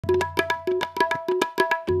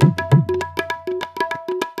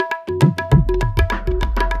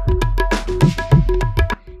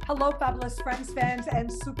Hello, fabulous friends, fans, and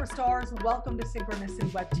superstars. Welcome to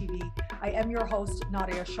Synchronicity Web TV. I am your host,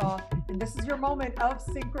 Nadiya Shah, and this is your moment of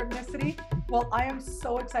synchronicity. Well, I am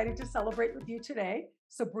so excited to celebrate with you today,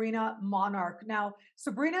 Sabrina Monarch. Now,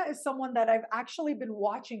 Sabrina is someone that I've actually been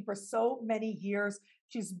watching for so many years.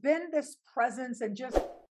 She's been this presence and just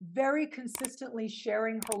very consistently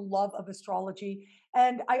sharing her love of astrology.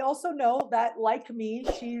 And I also know that, like me,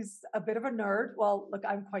 she's a bit of a nerd. Well, look,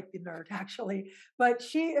 I'm quite the nerd, actually. But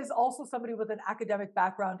she is also somebody with an academic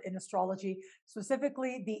background in astrology,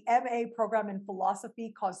 specifically the MA program in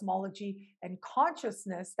philosophy, cosmology, and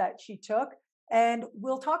consciousness that she took. And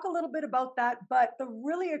we'll talk a little bit about that. But the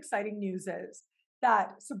really exciting news is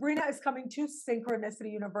that Sabrina is coming to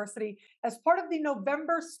Synchronicity University as part of the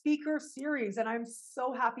November speaker series. And I'm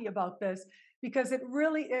so happy about this because it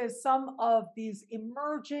really is some of these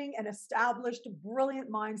emerging and established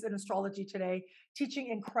brilliant minds in astrology today, teaching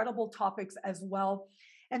incredible topics as well.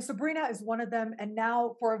 And Sabrina is one of them. And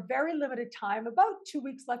now, for a very limited time, about 2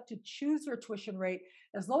 weeks left to choose your tuition rate,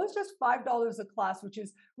 as low as just $5 a class, which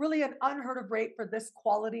is really an unheard of rate for this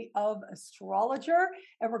quality of astrologer.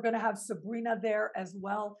 And we're going to have Sabrina there as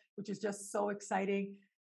well, which is just so exciting.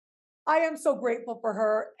 I am so grateful for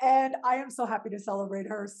her, and I am so happy to celebrate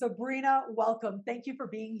her. Sabrina, welcome. Thank you for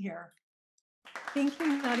being here. Thank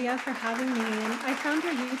you, Nadiya, for having me. And I found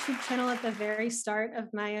your YouTube channel at the very start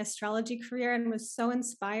of my astrology career and was so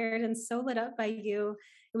inspired and so lit up by you.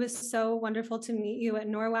 It was so wonderful to meet you at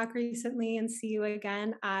NORWAC recently and see you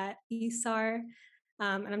again at ESAR.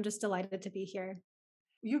 And I'm just delighted to be here.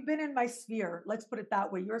 You've been in my sphere. Let's put it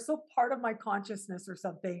that way. You're so part of my consciousness or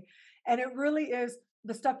something. And it really is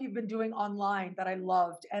the stuff you've been doing online that I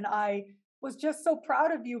loved. And I was just so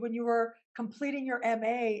proud of you when you were completing your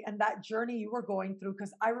MA and that journey you were going through,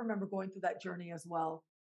 because I remember going through that journey as well.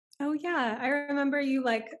 Oh yeah, I remember you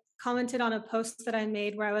commented on a post that I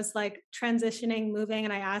made where I was transitioning, moving,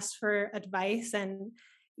 and I asked for advice and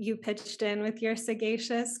you pitched in with your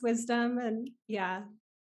sagacious wisdom. And yeah,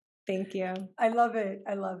 thank you. I love it.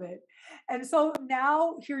 I love it. And so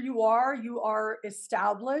now here you are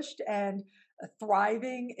established and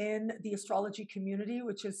thriving in the astrology community,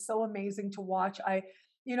 which is so amazing to watch. I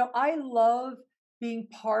love being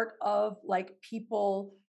part of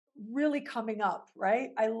people really coming up,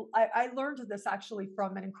 right? I learned this actually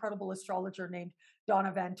from an incredible astrologer named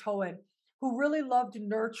Donna Van Toen, who really loved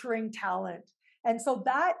nurturing talent. And so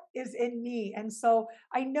that is in me. And so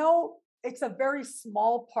I know it's a very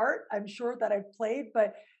small part, I'm sure, that I've played,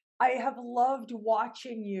 but I have loved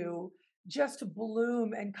watching you just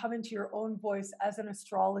bloom and come into your own voice as an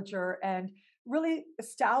astrologer and really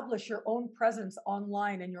establish your own presence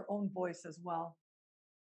online and your own voice as well.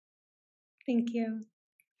 Thank you.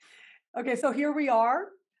 Okay, so here we are.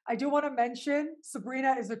 I do want to mention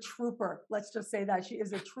Sabrina is a trooper. Let's just say that she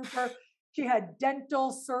is a trooper. She had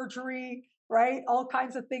dental surgery, right? All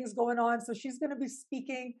kinds of things going on. So she's going to be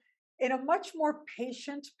speaking in a much more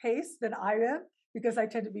patient pace than I am, because I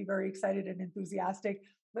tend to be very excited and enthusiastic.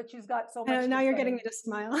 But she's got so much. Now you're getting me to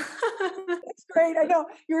smile. That's great. I know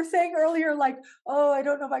you were saying earlier, oh, I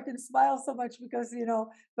don't know if I can smile so much because,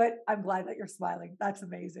 but I'm glad that you're smiling. That's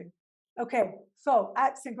amazing. Okay, so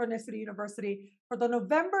at Synchronicity University, for the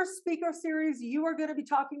November speaker series, you are going to be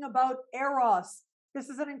talking about Eros. This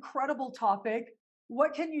is an incredible topic.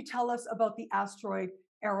 What can you tell us about the asteroid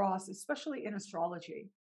Eros, especially in astrology?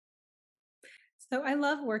 So I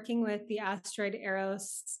love working with the asteroid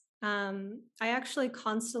Eros. I actually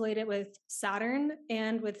constellate it with Saturn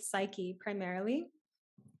and with Psyche primarily.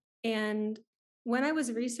 And when I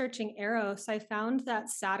was researching Eros, I found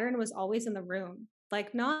that Saturn was always in the room,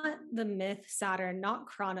 not the myth Saturn, not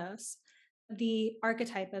Kronos, the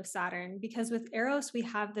archetype of Saturn, because with Eros, we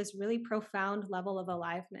have this really profound level of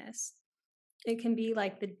aliveness. It can be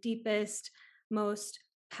the deepest, most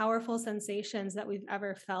powerful sensations that we've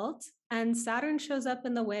ever felt. And Saturn shows up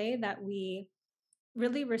in the way that we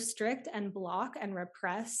really restrict and block and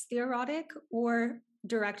repress the erotic or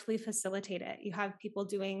directly facilitate it. You have people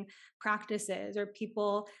doing practices or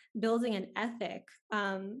people building an ethic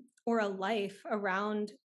or a life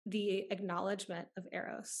around the acknowledgement of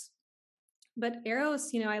Eros. But Eros,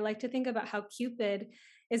 I like to think about how Cupid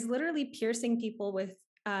is literally piercing people with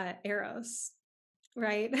Eros,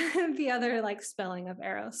 right? The other spelling of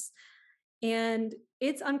Eros. And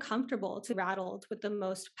it's uncomfortable to be rattled with the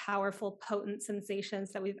most powerful, potent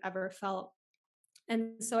sensations that we've ever felt.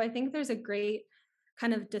 And so I think there's a great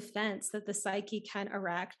kind of defense that the psyche can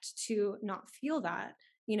erect to not feel that,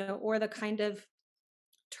 or the kind of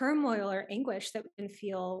turmoil or anguish that we can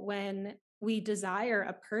feel when we desire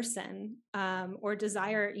a person, or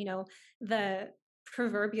desire, the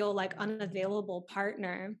proverbial like unavailable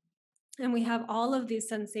partner. And we have all of these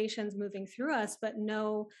sensations moving through us, but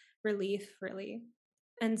no relief really.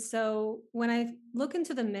 And so when I look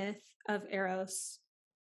into the myth of Eros,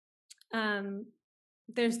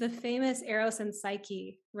 there's the famous Eros and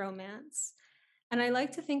Psyche romance. And I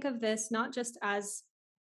like to think of this not just as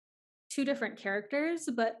two different characters,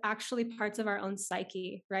 but actually parts of our own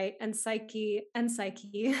psyche, right? And Psyche and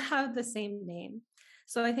Psyche have the same name.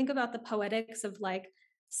 So I think about the poetics of like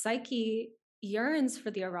Psyche yearns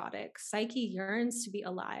for the erotic, Psyche yearns to be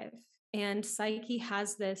alive. And Psyche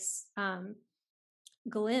has this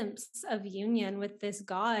glimpse of union with this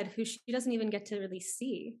god who she doesn't even get to really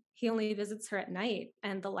see. He only visits her at night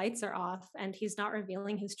and the lights are off and he's not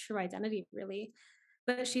revealing his true identity really.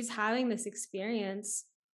 But she's having this experience,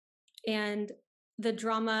 and the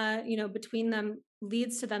drama, between them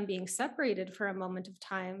leads to them being separated for a moment of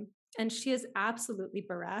time. And she is absolutely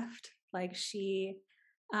bereft. Like she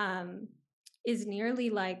is nearly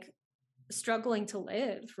like struggling to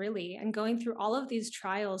live really, and going through all of these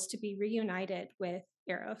trials to be reunited with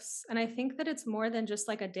Eros. And I think that it's more than just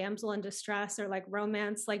like a damsel in distress or like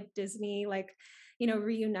romance, like Disney, like,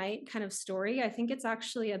 reunite kind of story. I think it's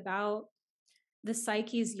actually about the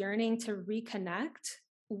psyche's yearning to reconnect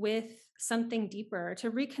with something deeper, to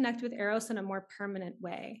reconnect with Eros in a more permanent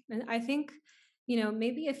way. And I think,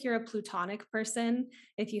 maybe if you're a Plutonic person,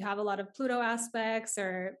 if you have a lot of Pluto aspects,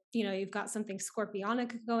 or, you've got something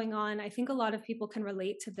Scorpionic going on, I think a lot of people can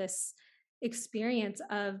relate to this experience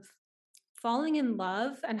of falling in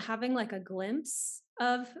love and having like a glimpse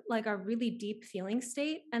of like a really deep feeling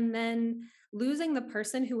state, and then losing the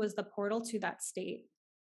person who was the portal to that state.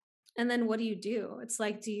 And then what do? It's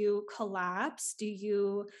like, do you collapse? Do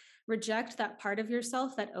you reject that part of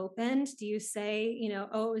yourself that opened? Do you say,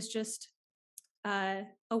 oh, it was just a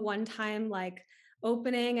one-time like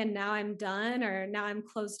opening and now I'm done, or now I'm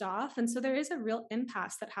closed off? And so there is a real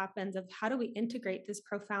impasse that happens of how do we integrate this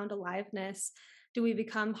profound aliveness? Do we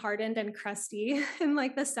become hardened and crusty in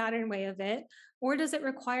like the Saturn way of it? Or does it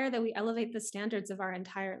require that we elevate the standards of our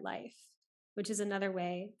entire life, which is another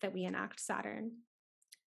way that we enact Saturn?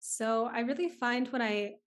 So I really find when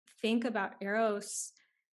I think about Eros,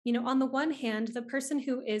 on the one hand, the person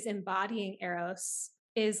who is embodying Eros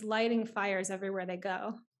is lighting fires everywhere they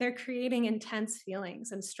go. They're creating intense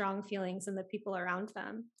feelings and strong feelings in the people around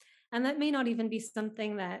them. And that may not even be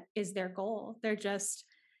something that is their goal. They're just,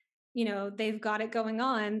 they've got it going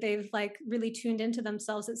on. They've like really tuned into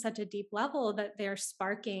themselves at such a deep level that they're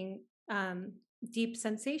sparking deep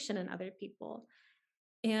sensation in other people.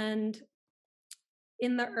 And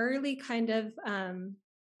in the early kind of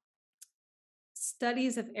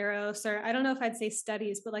studies of Eros, or I don't know if I'd say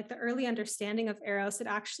studies, but like the early understanding of Eros, it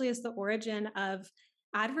actually is the origin of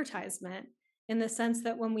advertisement, in the sense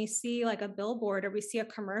that when we see like a billboard or we see a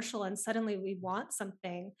commercial and suddenly we want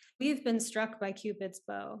something, we've been struck by Cupid's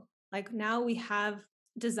bow. Like now we have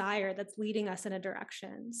desire that's leading us in a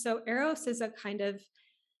direction. So Eros is a kind of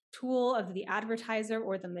tool of the advertiser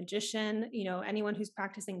or the magician. Anyone who's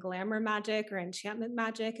practicing glamour magic or enchantment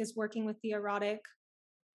magic is working with the erotic.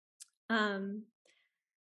 So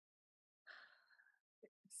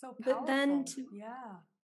powerful. But then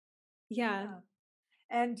yeah.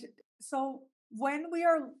 And so when we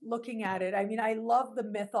are looking at it, I mean, I love the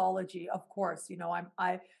mythology, of course.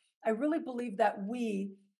 I really believe that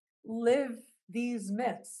we live these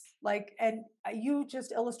myths, like, and you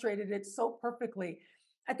just illustrated it so perfectly.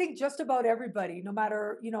 I think just about everybody, no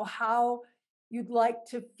matter, how you'd like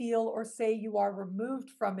to feel or say you are removed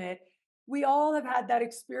from it, we all have had that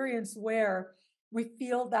experience where we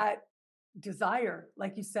feel that desire,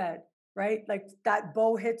 like you said, right? Like that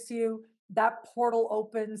bow hits you, that portal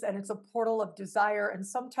opens, and it's a portal of desire. And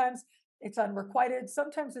sometimes it's unrequited,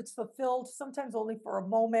 sometimes it's fulfilled, sometimes only for a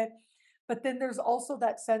moment. But then there's also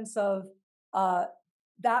that sense of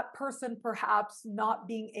that person perhaps not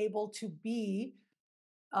being able to be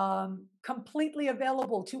completely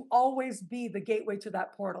available, to always be the gateway to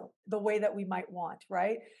that portal the way that we might want,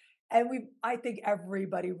 right? And I think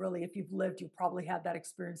everybody really, if you've lived, you've probably had that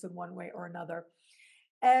experience in one way or another.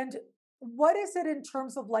 And what is it in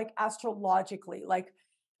terms of like astrologically? Like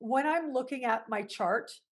when I'm looking at my chart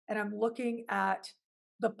and I'm looking at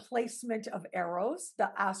the placement of Eros, the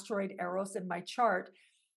asteroid Eros in my chart,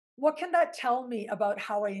 what can that tell me about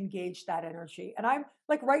how I engage that energy? And I'm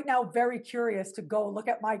like right now very curious to go look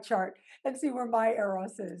at my chart and see where my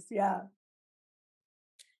Eros is. Yeah.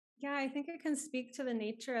 Yeah, I think it can speak to the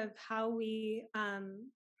nature of how we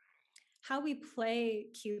how we play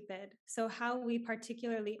Cupid. So how we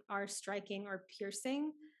particularly are striking or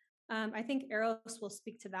piercing. I think Eros will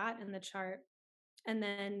speak to that in the chart. And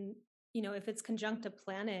then, if it's conjunct a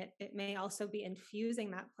planet, it may also be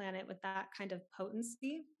infusing that planet with that kind of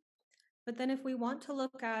potency. But then if we want to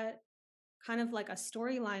look at kind of like a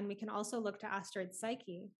storyline, we can also look to asteroid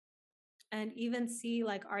Psyche and even see,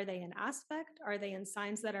 like, are they in aspect? Are they in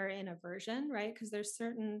signs that are in aversion, right? Because there's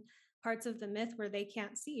certain parts of the myth where they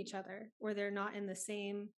can't see each other, or they're not in the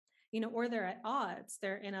same, or they're at odds.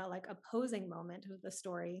 They're in a like opposing moment of the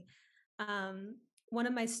story. One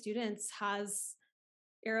of my students has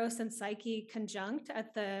Eros and Psyche conjunct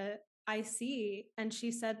at the IC, and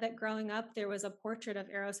she said that growing up, there was a portrait of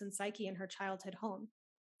Eros and Psyche in her childhood home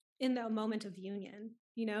in the moment of union.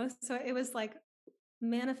 So it was like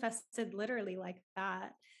manifested literally like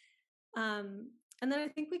that. And then I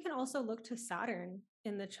think we can also look to Saturn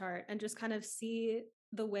in the chart and just kind of see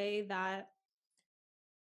the way that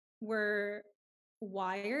we're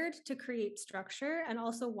wired to create structure and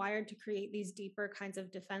also wired to create these deeper kinds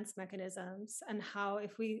of defense mechanisms, and how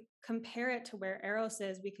if we compare it to where Eros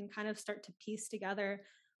is, we can kind of start to piece together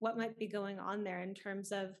what might be going on there in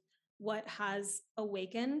terms of what has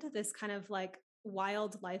awakened this kind of like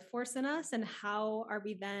wild life force in us, and how are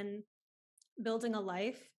we then building a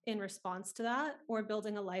life in response to that, or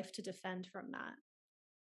building a life to defend from that.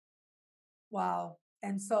 Wow.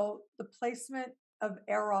 And so the placement of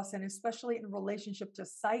Eros, and especially in relationship to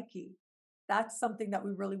Psyche, that's something that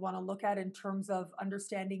we really want to look at in terms of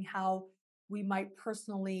understanding how we might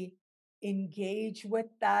personally engage with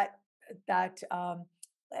that.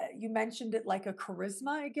 You mentioned it like a charisma,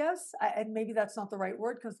 I guess, and maybe that's not the right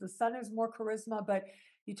word because the sun is more charisma, but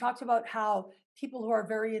you talked about how people who are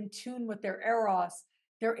very in tune with their Eros,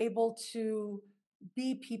 they're able to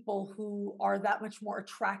be people who are that much more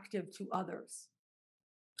attractive to others.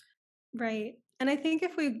 Right. And I think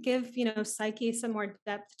if we give, Psyche some more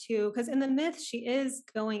depth too, because in the myth, she is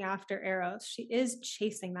going after Eros. She is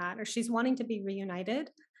chasing that, or she's wanting to be reunited.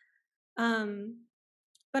 Um,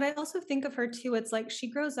 but I also think of her too, it's like she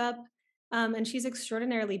grows up and she's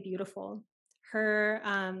extraordinarily beautiful.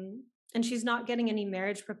 And she's not getting any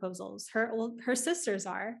marriage proposals. Her sisters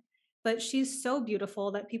are, but she's so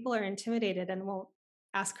beautiful that people are intimidated and won't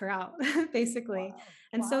ask her out, basically. Wow.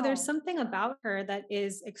 And so there's Wow. something about her that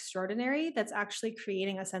is extraordinary that's actually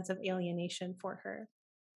creating a sense of alienation for her.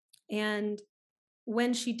 And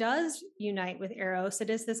when she does unite with Eros, it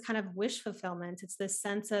is this kind of wish fulfillment. It's this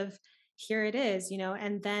sense of, here it is,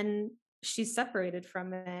 and then she's separated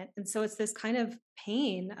from it. And so it's this kind of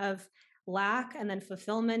pain of lack and then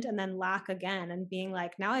fulfillment and then lack again, and being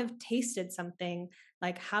like, now I've tasted something,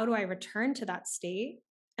 like, how do I return to that state?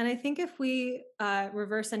 And I think if we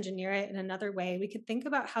reverse engineer it in another way, we could think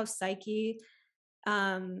about how Psyche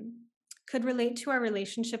um, could relate to our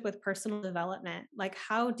relationship with personal development, like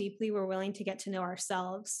how deeply we're willing to get to know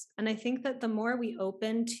ourselves. And I think that the more we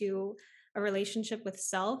open to a relationship with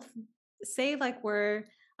self, say like we're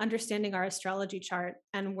understanding our astrology chart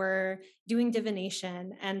and we're doing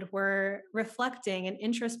divination and we're reflecting and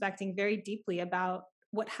introspecting very deeply about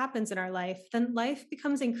what happens in our life, then life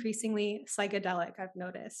becomes increasingly psychedelic. I've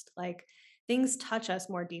noticed, like, things touch us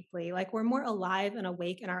more deeply, like we're more alive and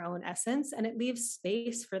awake in our own essence, and it leaves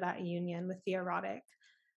space for that union with the erotic.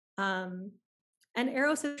 um, and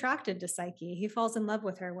Eros is attracted to Psyche. He falls in love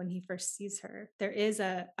with her when he first sees her. There is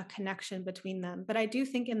a connection between them, but I do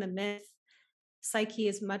think in the myth, Psyche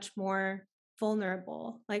is much more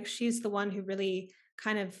vulnerable. Like, she's the one who really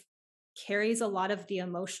kind of carries a lot of the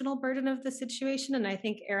emotional burden of the situation, and I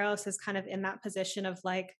think Eros is kind of in that position of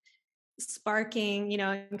like sparking,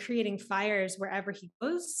 and creating fires wherever he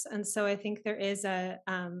goes. And so I think there is a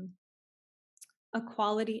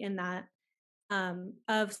quality in that,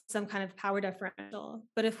 of some kind of power differential.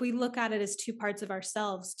 But if we look at it as two parts of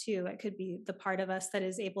ourselves too, it could be the part of us that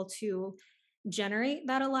is able to generate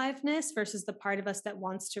that aliveness versus the part of us that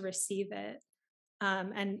wants to receive it.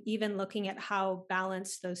 And even looking at how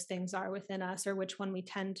balanced those things are within us, or which one we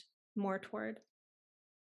tend more toward.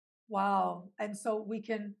 Wow. And so we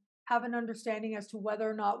can have an understanding as to whether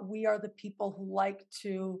or not we are the people who like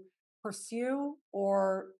to pursue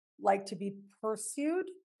or like to be pursued.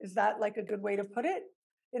 Is that like a good way to put it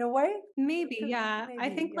in a way? Maybe, yeah. I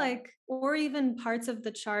Maybe, think, yeah. like, or even parts of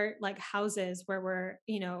the chart, like houses where we're,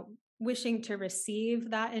 wishing to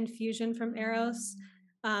receive that infusion from Eros,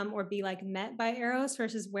 Mm. or be like met by Eros,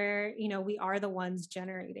 versus where, we are the ones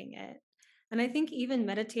generating it. And I think even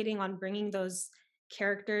meditating on bringing those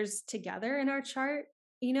characters together in our chart,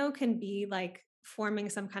 can be like forming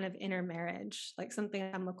some kind of inner marriage, like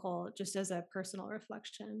something chemical, just as a personal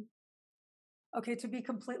reflection. Okay, to be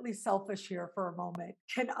completely selfish here for a moment,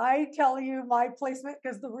 can I tell you my placement?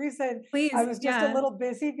 Because the reason I Please, was just a yeah. little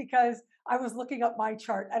busy because I was looking up my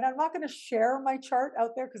chart, and I'm not going to share my chart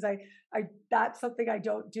out there because I that's something I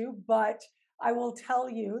don't do, but I will tell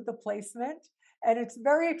you the placement, and it's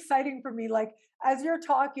very exciting for me. Like as you're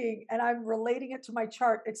talking and I'm relating it to my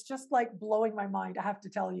chart, it's just like blowing my mind. I have to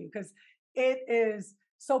tell you because it is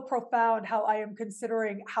so profound how I am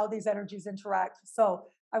considering how these energies interact. So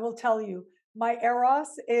I will tell you my Eros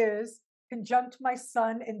is conjunct my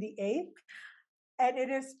sun in the eighth, and it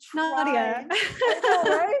is Nadiya. trine. I know,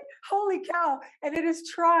 right? Holy cow. And it is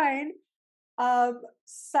trine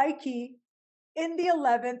Psyche in the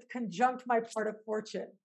 11th, conjunct my part of fortune.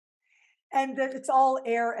 And it's all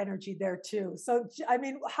air energy there too. So, I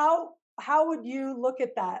mean, how would you look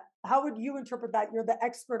at that? How would you interpret that? You're the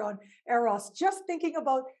expert on Eros. Just thinking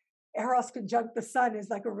about Eros conjunct the sun is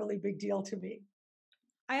like a really big deal to me.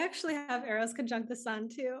 I actually have Eros conjunct the sun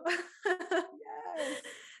too. Yes.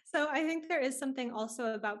 So I think there is something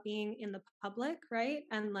also about being in the public, right?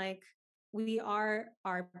 And like we are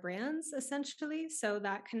our brands essentially. So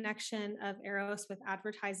that connection of Eros with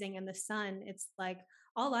advertising and the sun, it's like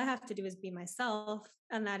all I have to do is be myself,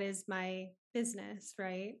 and that is my business,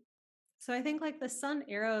 right? So I think like the sun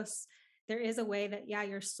Eros, there is a way that, yeah,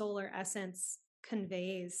 your solar essence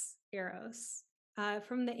conveys Eros.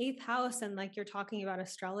 From the eighth house, and like you're talking about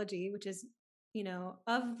astrology, which is,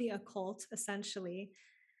 of the occult essentially.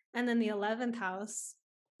 And then the 11th house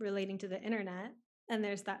relating to the internet. And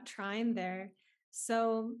there's that trine there.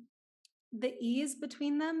 So the ease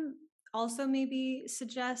between them also maybe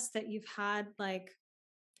suggests that you've had like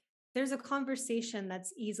there's a conversation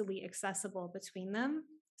that's easily accessible between them.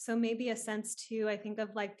 So maybe a sense too, I think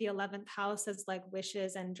of like the 11th house as like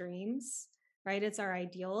wishes and dreams, right? It's our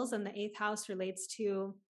ideals. And the eighth house relates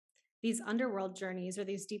to these underworld journeys or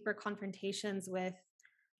these deeper confrontations with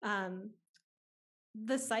um,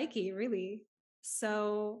 the psyche, really.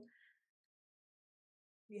 So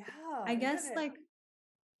Yeah, I isn't guess it? like, It's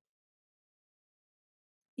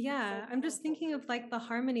so yeah, I'm just powerful. thinking of like the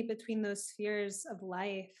harmony between those spheres of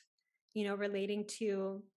life, relating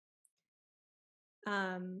to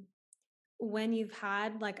um, when you've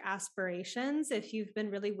had like aspirations, if you've been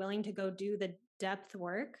really willing to go do the depth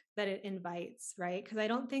work that it invites, right? Because I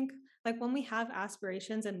don't think like when we have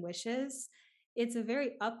aspirations and wishes, it's a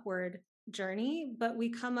very upward journey, but we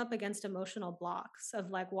come up against emotional blocks of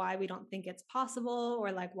like why we don't think it's possible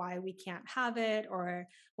or like why we can't have it or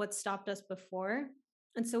what stopped us before.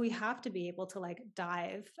 And so we have to be able to like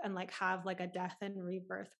dive and like have like a death and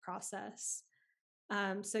rebirth process.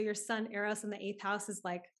 So your sun Eros in the eighth house is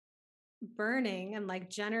like burning and like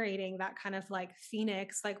generating that kind of like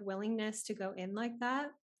phoenix like willingness to go in like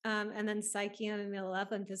that, and then Psyche in the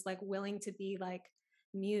 11th is like willing to be like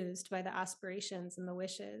mused by the aspirations and the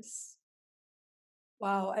wishes.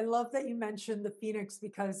 Wow, I love that you mentioned the Phoenix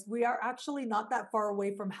because we are actually not that far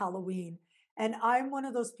away from Halloween. And I'm one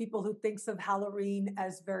of those people who thinks of Halloween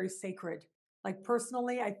as very sacred. Like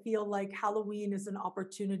personally, I feel like Halloween is an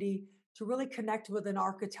opportunity to really connect with an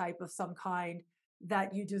archetype of some kind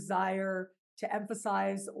that you desire to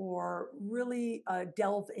emphasize or really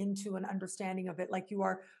delve into an understanding of it. Like you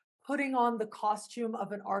are putting on the costume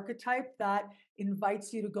of an archetype that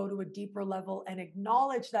invites you to go to a deeper level and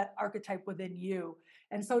acknowledge that archetype within you.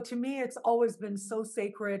 And so to me, it's always been so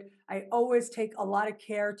sacred. I always take a lot of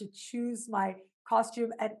care to choose my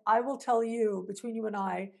costume. And I will tell you, between you and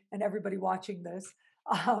I, and everybody watching this,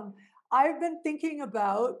 um, I've been thinking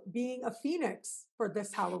about being a phoenix for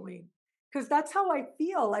this Halloween because that's how I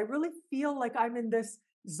feel. I really feel like I'm in this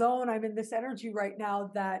zone, I'm in this energy right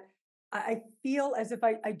now that I feel as if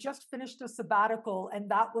I just finished a sabbatical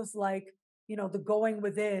and that was like, the going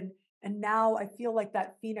within. And now I feel like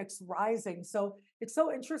that phoenix rising. So it's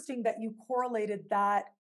so interesting that you correlated that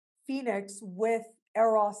Phoenix with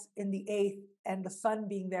Eros in the eighth and the sun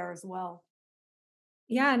being there as well.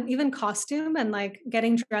 Yeah, and even costume and like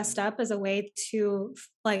getting dressed up as a way to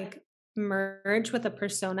like merge with a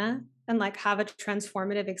persona and like have a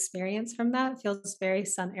transformative experience from that feels very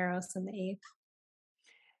sun Eros in the eighth.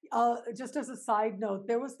 Just as a side note,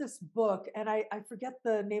 there was this book, and I forget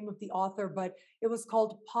the name of the author, but it was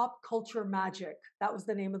called Pop Culture Magic. That was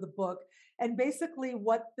the name of the book. And basically,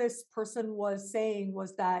 what this person was saying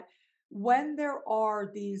was that when there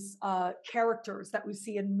are these characters that we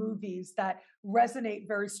see in movies that resonate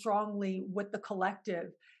very strongly with the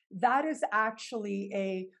collective, that is actually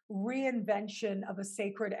a reinvention of a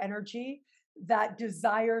sacred energy that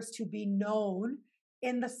desires to be known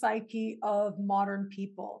in the psyche of modern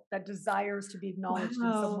people, that desires to be acknowledged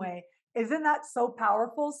in some Wow. way. Isn't that so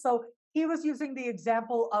powerful? So he was using the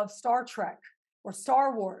example of Star Trek. or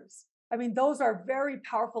Star Wars. I mean, those are very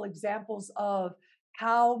powerful examples of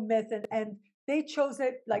how myth and they chose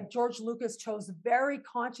it, like George Lucas chose very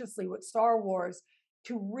consciously with Star Wars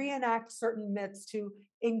to reenact certain myths, to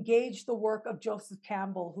engage the work of Joseph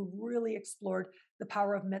Campbell, who really explored the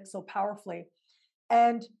power of myth so powerfully.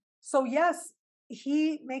 And so, yes,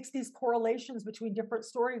 he makes these correlations between different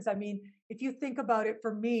stories. I mean, if you think about it,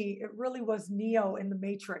 for me, it really was Neo in the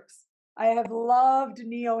Matrix. I have loved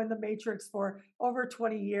Neo in the Matrix for over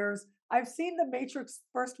 20 years. I've seen the Matrix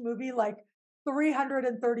first movie like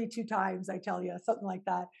 332 times, I tell you, something like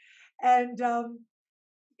that. And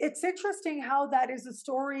it's interesting how that is a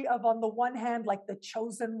story of, on the one hand, like the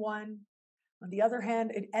chosen one. On the other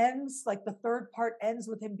hand, it ends like the third part ends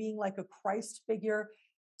with him being like a Christ figure.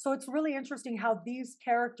 So it's really interesting how these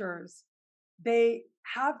characters, they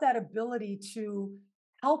have that ability to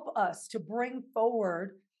help us to bring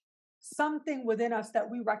forward something within us that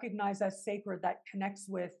we recognize as sacred that connects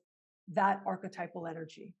with that archetypal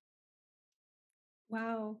energy.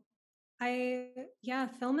 Wow. Yeah,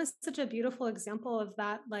 film is such a beautiful example of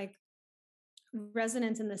that, like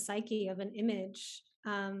resonance in the psyche of an image.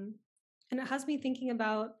 And it has me thinking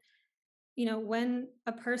about, when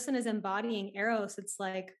a person is embodying Eros, it's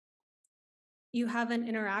like you have an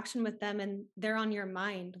interaction with them and they're on your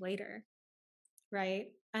mind later, right?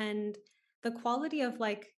 And the quality of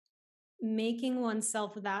like making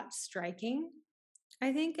oneself that striking,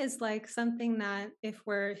 I think, is like something that if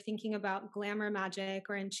we're thinking about glamour magic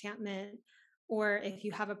or enchantment, or if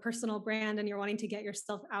you have a personal brand and you're wanting to get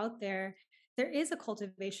yourself out there, there is a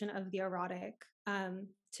cultivation of the erotic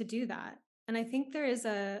to do that. And I think there is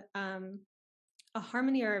a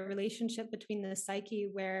harmony or a relationship between the psyche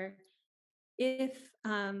where if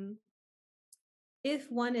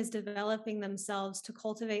one is developing themselves to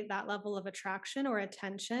cultivate that level of attraction or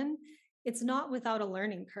attention, it's not without a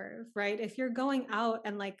learning curve, right? If you're going out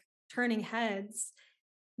and like turning heads,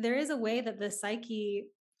 there is a way that the psyche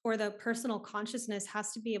or the personal consciousness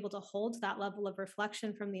has to be able to hold that level of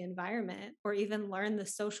reflection from the environment, or even learn the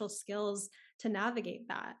social skills to navigate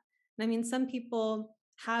that. And I mean, some people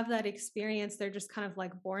have that experience, they're just kind of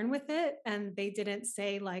like born with it and they didn't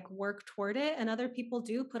say like work toward it. And other people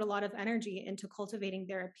do put a lot of energy into cultivating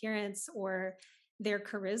their appearance or their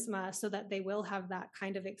charisma so that they will have that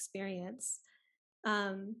kind of experience.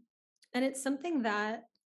 And it's something that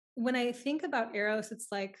when I think about Eros, it's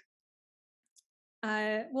like,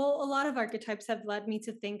 well, a lot of archetypes have led me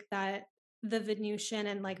to think that the Venusian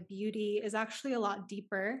and like beauty is actually a lot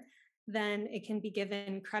deeper than it can be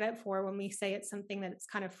given credit for when we say it's something that it's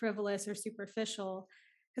kind of frivolous or superficial.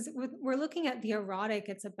 Because we're looking at the erotic,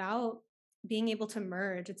 it's about being able to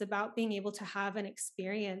merge. It's about being able to have an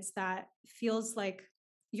experience that feels like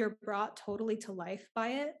you're brought totally to life by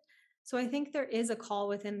it. So I think there is a call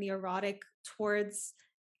within the erotic towards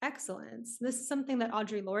excellence. This is something that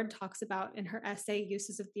Audre Lorde talks about in her essay,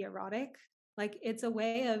 Uses of the Erotic. Like it's a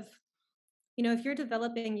way of, if you're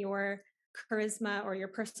developing your charisma or your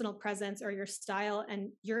personal presence or your style and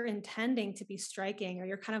you're intending to be striking, or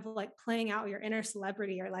you're kind of like playing out your inner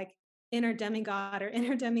celebrity or like inner demigod or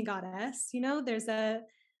inner demigoddess,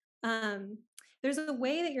 there's a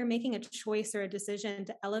way that you're making a choice or a decision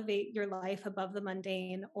to elevate your life above the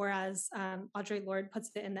mundane, or as Audre Lorde puts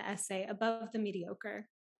it in the essay, above the mediocre.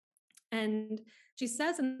 And she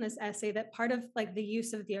says in this essay that part of like the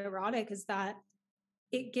use of the erotic is that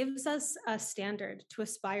it gives us a standard to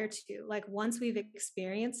aspire to. Like once we've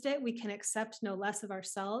experienced it, we can accept no less of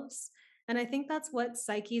ourselves. And I think that's what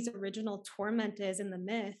Psyche's original torment is in the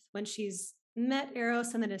myth, when she's met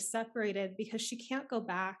Eros and then is separated, because she can't go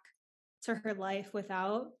back to her life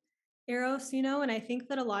without Eros, and I think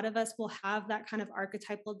that a lot of us will have that kind of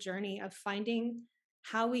archetypal journey of finding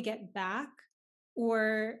how we get back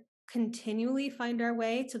or continually find our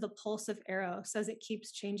way to the pulse of Eros as it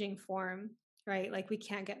keeps changing form, right? Like we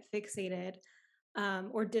can't get fixated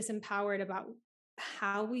or disempowered about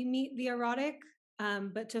how we meet the erotic,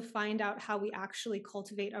 but to find out how we actually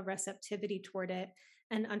cultivate a receptivity toward it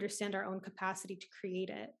and understand our own capacity to create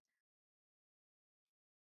it.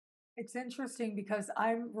 It's interesting because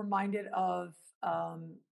I'm reminded of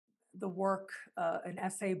the work, an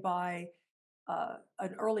essay by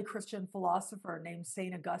an early Christian philosopher named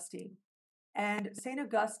St. Augustine. And St.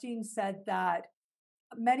 Augustine said that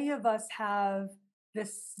many of us have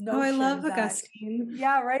this notion. Oh, I love that, Augustine.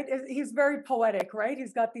 Yeah, right. He's very poetic, right?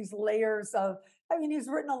 He's got these layers of, he's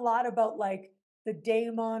written a lot about like the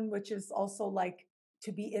daemon, which is also like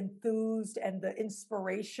to be enthused, and the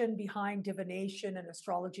inspiration behind divination and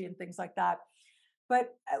astrology and things like that.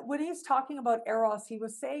 But when he's talking about Eros, he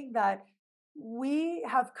was saying that we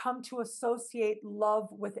have come to associate love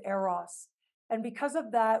with Eros. And because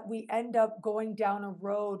of that, we end up going down a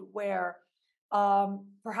road where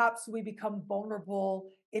perhaps we become vulnerable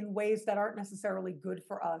in ways that aren't necessarily good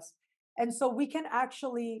for us. And so we can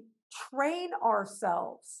actually train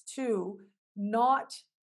ourselves to not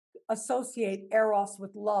associate Eros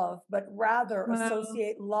with love, but rather Wow.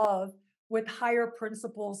 associate love with higher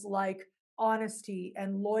principles like honesty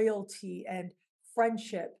and loyalty and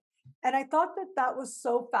friendship. And I thought that that was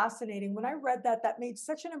so fascinating. When I read that, that made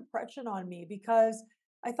such an impression on me because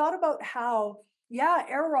I thought about how, yeah,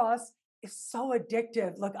 Eros is so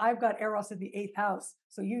addictive. Look, I've got Eros in the eighth house.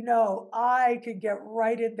 So you know I can get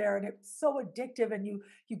right in there and it's so addictive. And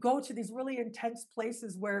you go to these really intense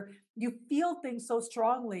places where you feel things so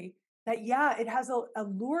strongly that yeah, it has a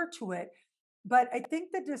lure to it. But I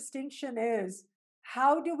think the distinction is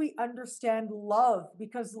how do we understand love?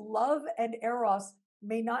 Because love and Eros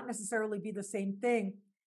may not necessarily be the same thing.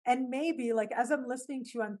 And maybe, like, as I'm listening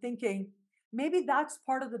to you, I'm thinking, maybe that's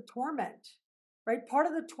part of the torment, right? Part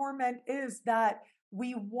of the torment is that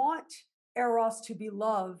we want Eros to be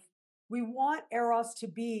love. We want Eros to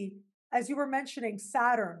be, as you were mentioning,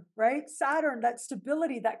 Saturn, right? Saturn, that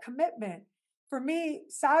stability, that commitment. For me,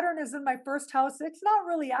 Saturn is in my first house. It's not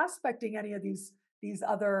really aspecting any of these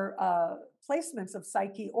other placements of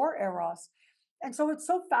Psyche or Eros. And so it's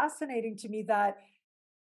so fascinating to me that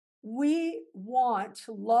we want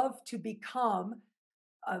love to become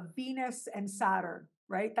Venus and Saturn,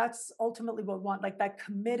 right? That's ultimately what we want, like that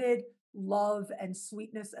committed love and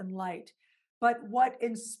sweetness and light. But what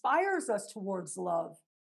inspires us towards love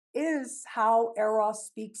is how Eros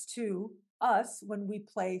speaks to us when we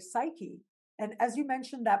play Psyche. And as you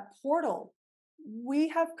mentioned, that portal, we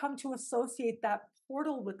have come to associate that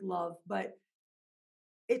portal with love, but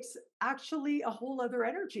it's actually a whole other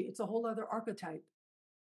energy. It's a whole other archetype.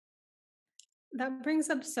 That brings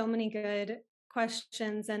up so many good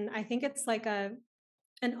questions. And I think it's like an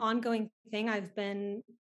ongoing thing I've been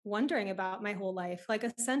wondering about my whole life. Like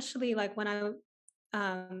essentially, like when I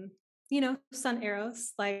Sun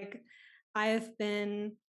Eros, like I've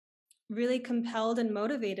been really compelled and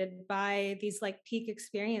motivated by these like peak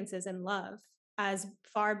experiences in love as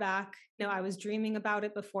far back, I was dreaming about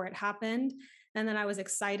it before it happened. And then I was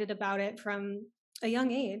excited about it from a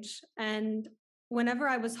young age. And whenever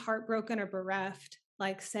I was heartbroken or bereft,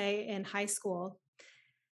 like say in high school,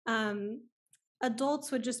 um,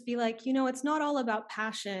 adults would just be like, it's not all about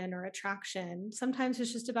passion or attraction. Sometimes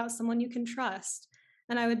it's just about someone you can trust.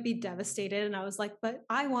 And I would be devastated. And I was like, but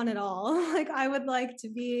I want it all. Like, I would like to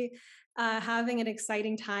be having an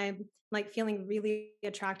exciting time, like feeling really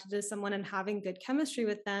attracted to someone and having good chemistry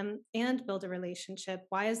with them and build a relationship.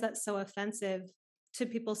 Why is that so offensive to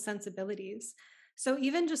people's sensibilities? So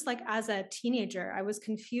even just like as a teenager, I was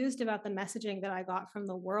confused about the messaging that I got from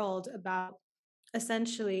the world about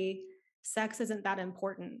essentially sex isn't that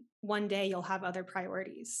important. One day you'll have other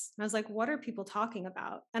priorities. And I was like, what are people talking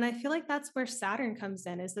about? And I feel like that's where Saturn comes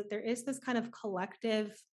in, is that there is this kind of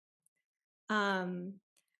collective um,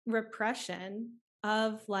 repression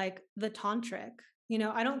of like the tantric.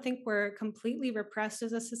 I don't think we're completely repressed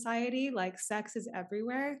as a society. Like sex is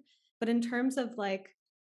everywhere. But in terms of like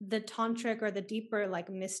the tantric or the deeper like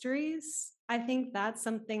mysteries, I think that's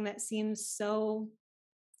something that seems so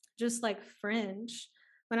just like fringe.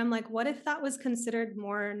 But I'm like, what if that was considered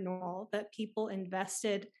more normal, that people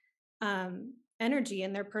invested energy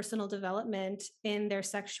in their personal development, in their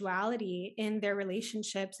sexuality, in their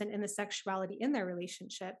relationships, and in the sexuality in their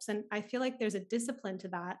relationships? And I feel like there's a discipline to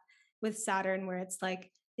that with Saturn where it's like,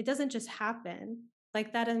 it doesn't just happen.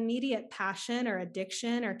 Like that immediate passion or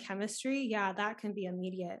addiction or chemistry, yeah, that can be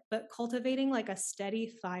immediate. But cultivating like a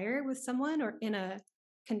steady fire with someone or in a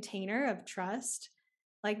container of trust,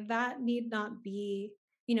 like that need not be,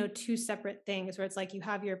 two separate things where it's like you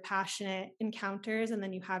have your passionate encounters and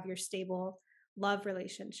then you have your stable love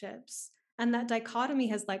relationships. And that dichotomy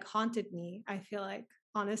has like haunted me, I feel like,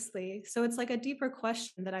 honestly. So it's like a deeper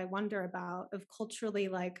question that I wonder about of culturally,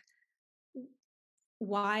 like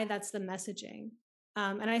why that's the messaging.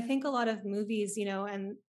 And I think a lot of movies,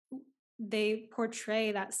 and they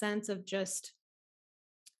portray that sense of just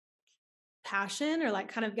passion or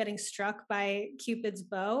like kind of getting struck by Cupid's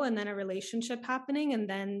bow and then a relationship happening and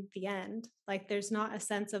then the end. Like there's not a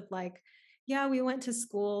sense of like, yeah, we went to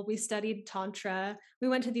school, we studied tantra, we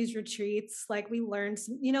went to these retreats, like we learned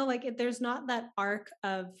some, there's not that arc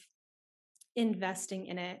of investing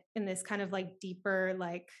in it in this kind of like deeper,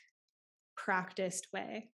 like practiced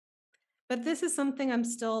way. But this is something I'm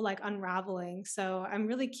still like unraveling. So I'm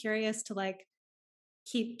really curious to like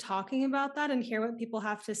keep talking about that and hear what people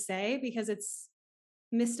have to say because it's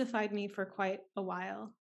mystified me for quite a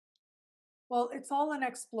while. Well, it's all an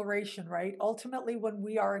exploration, right? Ultimately, when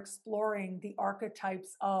we are exploring the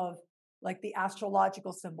archetypes of like the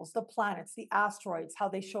astrological symbols, the planets, the asteroids, how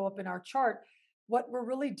they show up in our chart, what we're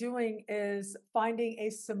really doing is finding a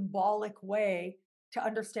symbolic way to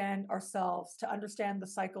understand ourselves, to understand the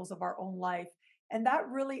cycles of our own life. And that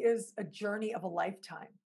really is a journey of a lifetime.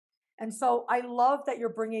 And so I love that you're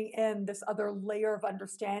bringing in this other layer of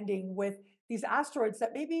understanding with these asteroids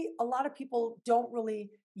that maybe a lot of people don't really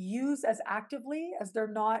use as actively, as they're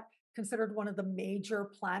not considered one of the major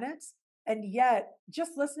planets. And yet,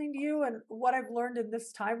 just listening to you and what I've learned in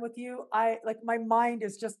this time with you, I like my mind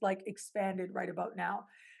is just like expanded right about now,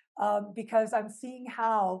 because I'm seeing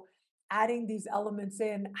how adding these elements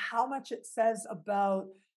in, how much it says about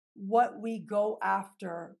what we go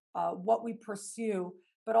after, what we pursue,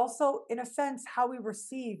 but also, in a sense, how we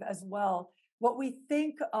receive as well, what we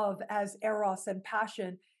think of as eros and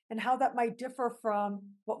passion, and how that might differ from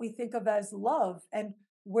what we think of as love, and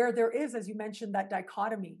where there is, as you mentioned, that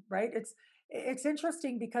dichotomy, right? It's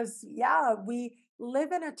interesting because, yeah, we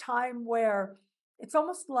live in a time where it's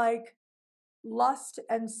almost like lust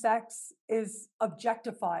and sex is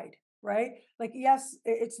objectified, right? Like, yes,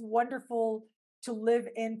 it's wonderful to live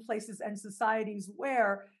in places and societies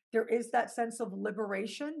where there is that sense of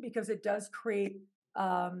liberation because it does create,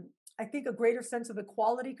 I think, a greater sense of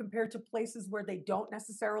equality compared to places where they don't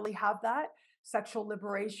necessarily have that sexual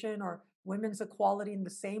liberation or women's equality in the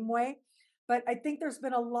same way. But I think there's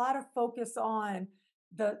been a lot of focus on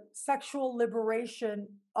the sexual liberation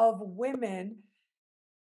of women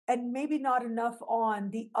and maybe not enough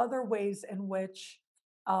on the other ways in which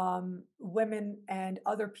women and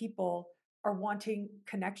other people are wanting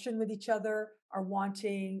connection with each other, are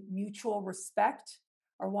wanting mutual respect,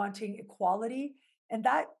 are wanting equality. And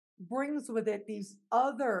that brings with it these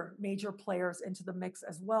other major players into the mix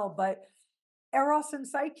as well. But Eros and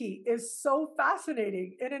Psyche is so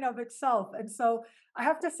fascinating in and of itself. And so I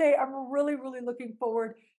have to say, I'm really, really looking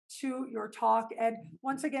forward to your talk. And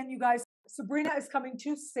once again, you guys, Sabrina is coming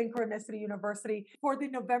to Synchronicity University for the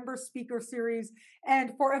November speaker series.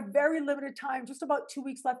 And for a very limited time, just about 2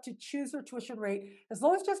 weeks left to choose your tuition rate, as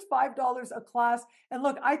low as just $5 a class. And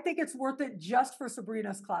look, I think it's worth it just for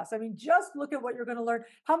Sabrina's class. I mean, just look at what you're going to learn,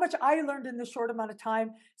 how much I learned in this short amount of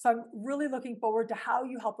time. So I'm really looking forward to how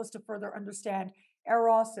you help us to further understand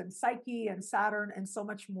Eros and Psyche and Saturn and so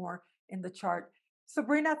much more in the chart.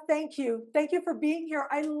 Sabrina, thank you. Thank you for being here.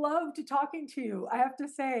 I loved talking to you. I have to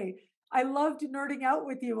say, I loved nerding out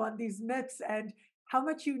with you on these myths and how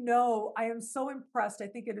much you know. I am so impressed. I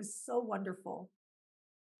think it is so wonderful.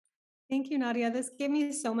 Thank you, Nadiya. This gave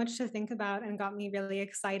me so much to think about and got me really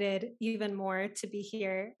excited even more to be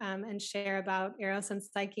here and share about Eros and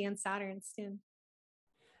Psyche and Saturn soon.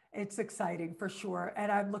 It's exciting for sure. And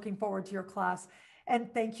I'm looking forward to your class.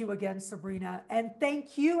 And thank you again, Sabrina. And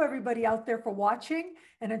thank you, everybody out there, for watching.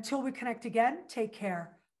 And until we connect again, take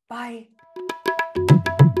care. Bye.